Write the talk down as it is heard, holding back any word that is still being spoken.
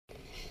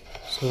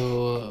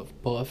So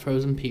I've bought a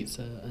frozen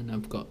pizza and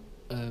I've got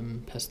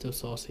pesto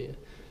sauce here.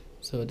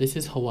 So this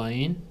is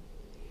Hawaiian.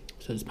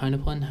 So it's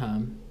pineapple and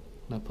ham.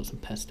 I'm gonna put some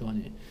pesto on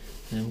it, and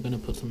then I'm gonna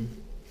put some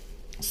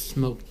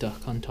smoked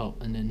duck on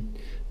top, and then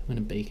I'm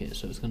gonna bake it.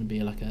 So it's gonna be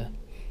like a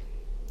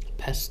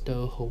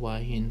pesto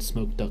Hawaiian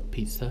smoked duck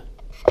pizza.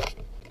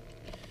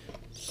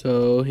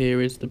 So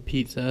here is the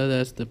pizza.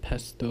 There's the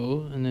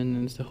pesto, and then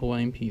there's the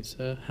Hawaiian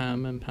pizza,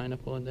 ham and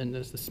pineapple, and then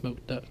there's the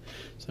smoked duck.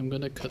 So I'm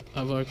gonna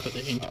I've already cut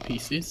it into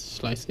pieces,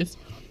 slices,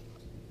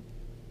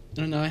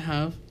 and I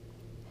have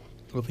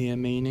over here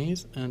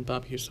mayonnaise and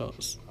barbecue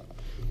sauce.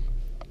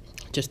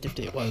 Just if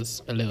it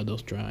was a little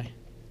dry.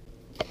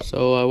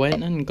 So I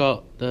went and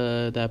got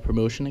their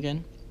promotion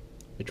again,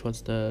 which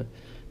was the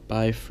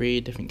buy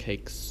 3 different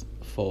cakes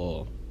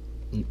for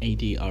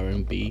 80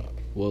 RMB.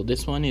 Well,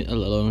 this one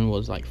alone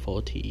was like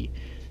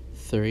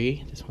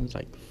 43. This one's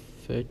like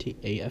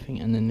 38, I think,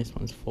 and then this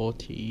one's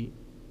 48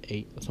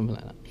 or something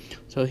like that.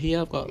 So here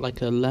I've got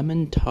like a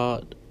lemon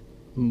tart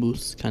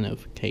mousse kind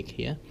of cake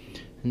here,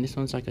 and this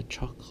one's like a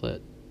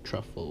chocolate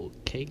truffle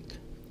cake,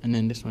 and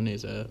then this one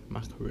is a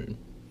macaroon.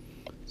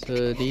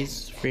 So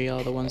these 3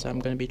 are the ones I'm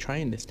going to be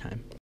trying this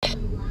time.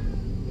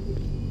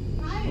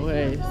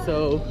 Okay,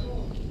 so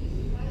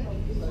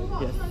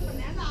yes,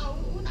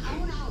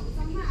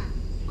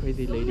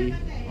 crazy lady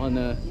on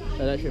a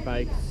electric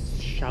bike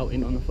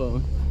shouting on the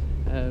phone.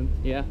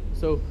 Yeah,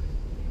 so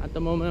at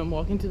the moment I'm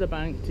walking to the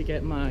bank to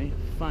get my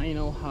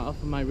final half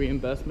of my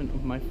reimbursement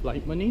of my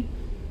flight money,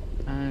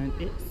 and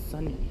it's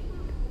sunny,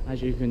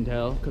 as you can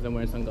tell because I'm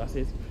wearing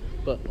sunglasses,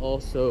 but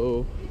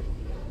also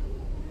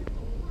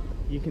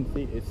you can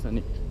see it's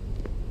sunny.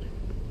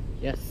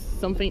 Yes,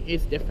 something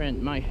is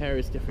different. My hair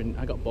is different.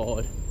 I got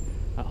bored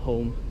at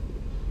home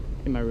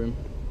in my room,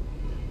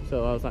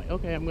 so I was like,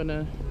 okay, I'm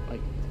gonna like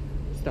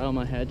style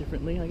my hair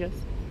differently, I guess.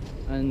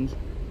 And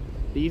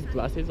these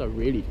glasses are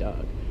really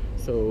dark,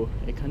 so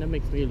it kind of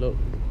makes me look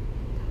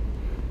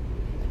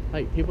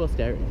like people are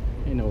staring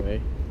in a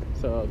way.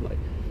 So I was like,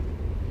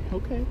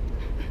 okay.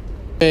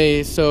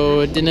 Okay,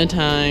 so dinner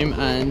time,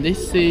 and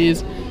this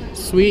is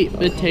sweet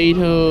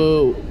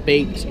potato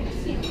baked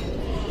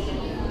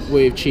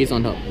with cheese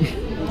on top.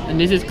 And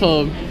this is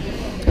called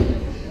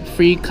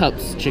 3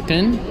 cups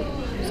chicken.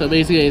 So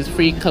basically it's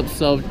 3 cups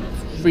of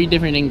 3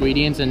 different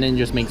ingredients and then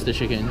just makes the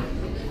chicken.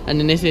 And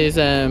then this is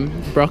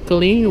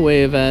broccoli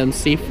with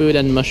seafood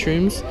and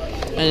mushrooms.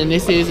 And then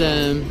this is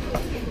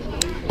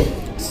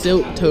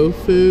silk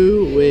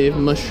tofu with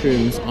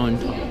mushrooms on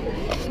top.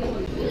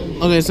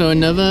 Okay, so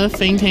another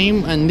thing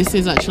came, and this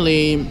is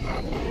actually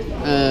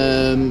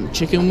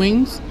chicken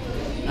wings,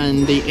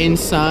 and the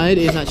inside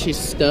is actually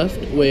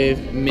stuffed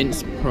with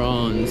minced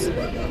prawns.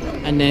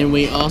 And then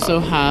we also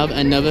have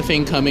another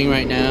thing coming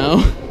right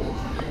now,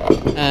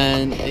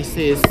 and this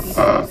is,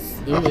 oh,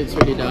 it's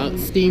really dark,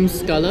 steamed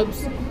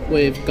scallops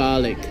with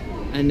garlic.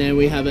 And then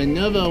we have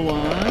another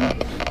one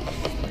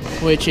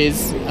which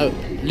is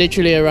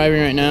literally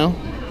arriving right now,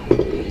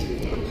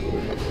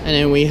 and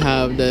then we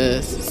have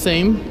the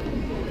same,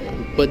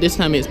 but this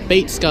time it's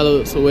baked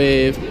scallops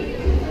with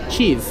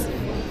cheese.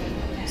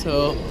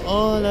 So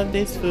all of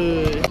this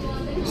food.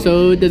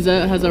 So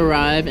dessert has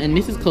arrived, and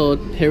this is called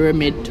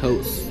pyramid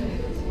toast.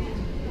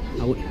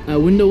 I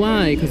wonder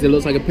why, because it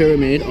looks like a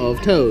pyramid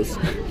of toast.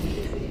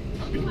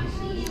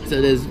 So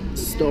there's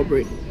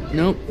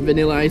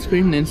vanilla ice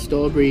cream, then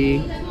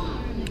strawberry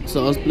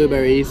sauce,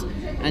 blueberries,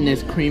 and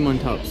there's cream on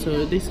top.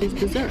 So this is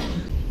dessert.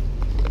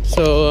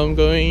 So I'm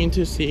going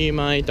to see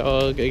my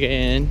dog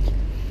again.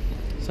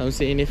 So I'm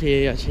seeing if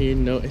he actually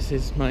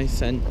notices my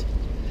scent.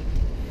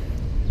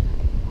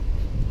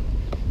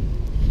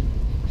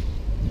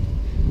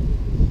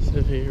 So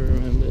if he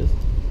remembers.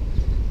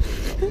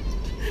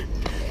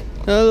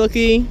 Hello,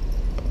 Lucky.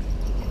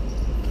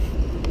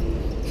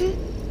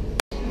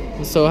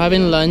 So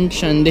having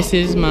lunch, and this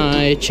is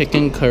my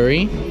chicken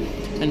curry.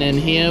 And then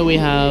here we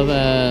have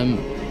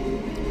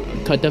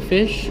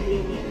cuttlefish,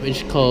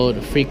 which is called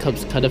 3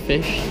 cups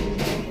cuttlefish.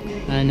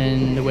 And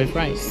then with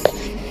rice.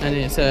 And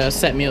it's a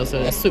set meal, so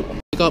there's soup.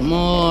 We got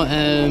more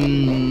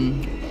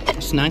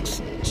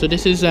snacks. So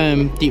this is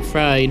deep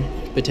fried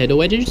potato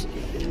wedges,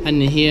 and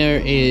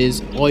here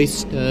is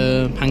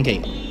oyster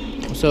pancake.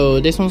 So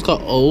this one's got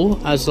O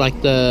as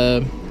like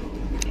the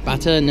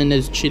batter, and then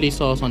there's chili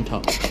sauce on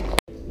top.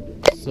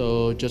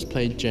 So just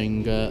played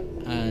Jenga,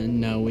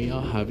 and now we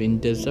are having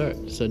dessert.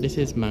 So this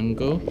is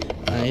mango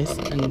ice,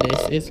 and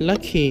this is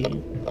Lucky.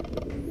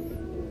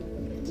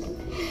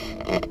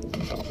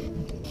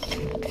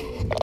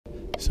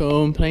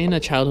 So I'm playing a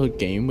childhood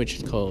game which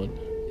is called,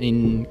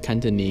 in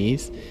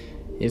Cantonese,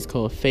 it's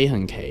called Fei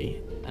Hen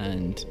Kei,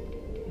 and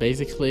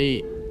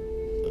basically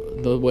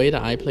the way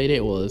that I played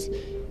it was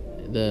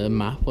the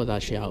map was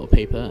actually out of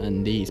paper,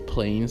 and these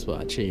planes were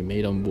actually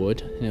made on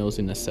wood, and it was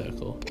in a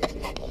circle.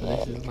 And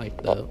this is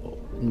like the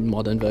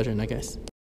modern version, I guess.